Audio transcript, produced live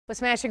Well,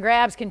 smash and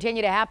grabs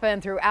continue to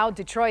happen throughout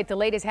Detroit. The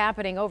latest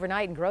happening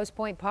overnight in Grosse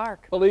Pointe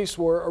Park. Police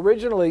were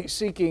originally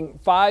seeking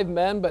 5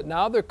 men, but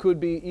now there could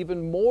be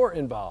even more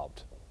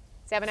involved.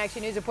 7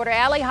 Action News reporter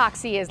Allie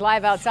Hoxie is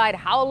live outside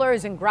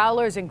Howlers and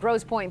Growlers in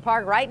Grosse Pointe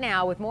Park right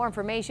now with more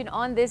information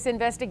on this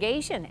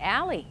investigation.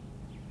 Allie.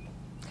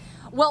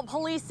 Well,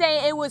 police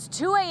say it was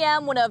 2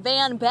 a.m. when a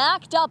van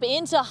backed up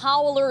into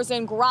Howlers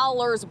and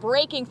Growlers,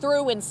 breaking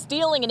through and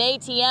stealing an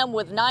ATM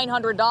with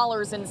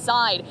 $900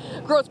 inside.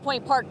 Grosse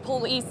Pointe Park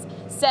Police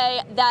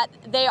say that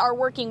they are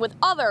working with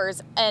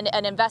others and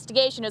an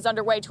investigation is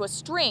underway to a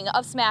string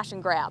of smash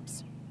and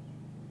grabs.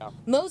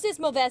 Moses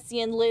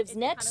Movesian lives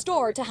next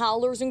door to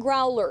Howlers and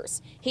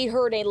Growlers. He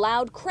heard a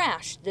loud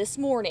crash this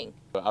morning.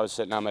 I was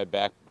sitting on my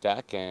back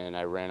deck and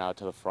I ran out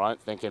to the front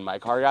thinking my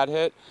car got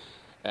hit.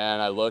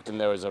 And I looked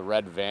and there was a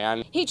red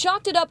van. He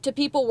chalked it up to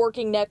people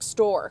working next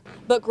door.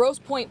 But Grosse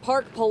Pointe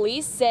Park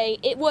Police say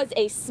it was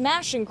a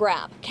smash and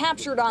grab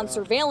captured on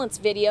surveillance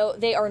video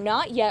they are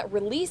not yet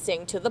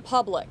releasing to the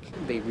public.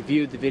 They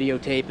reviewed the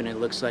videotape and it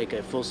looks like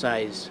a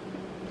full-size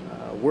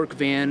work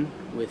van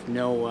with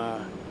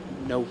no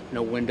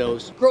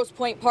windows. Grosse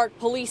Pointe Park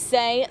Police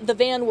say the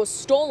van was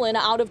stolen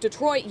out of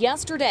Detroit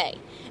yesterday.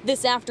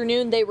 This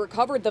afternoon they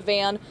recovered the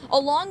van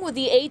along with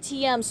the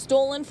ATM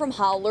stolen from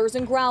Howlers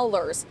and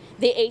Growlers.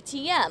 The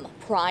ATM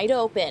pried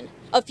open.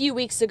 A few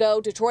weeks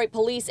ago, Detroit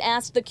police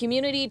asked the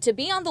community to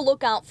be on the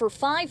lookout for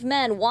 5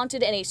 men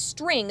wanted in a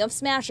string of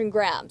smash and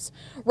grabs.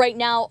 Right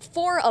now,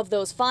 4 of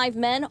those 5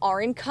 men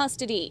are in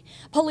custody.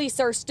 Police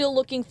are still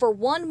looking for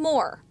one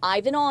more,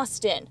 Ivan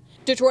Austin.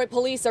 Detroit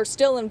police are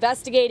still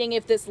investigating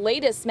if this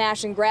latest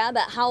smash and grab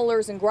at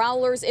Howlers and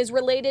Growlers is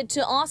related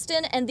to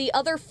Austin and the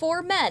other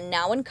 4 men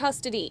now in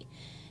custody.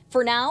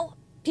 For now,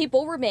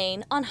 people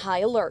remain on high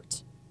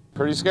alert.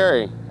 Pretty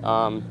scary.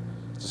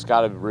 Just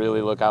got to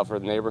really look out for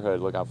the neighborhood,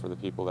 look out for the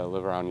people that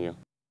live around you.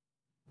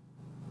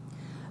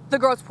 The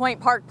Grosse Pointe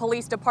Park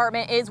Police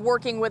Department is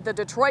working with the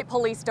Detroit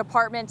Police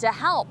Department to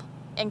help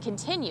and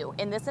continue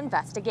in this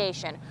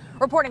investigation.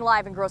 Reporting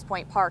live in Grosse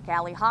Pointe Park,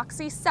 Allie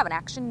Hoxie, 7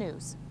 Action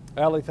News.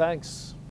 Allie, thanks.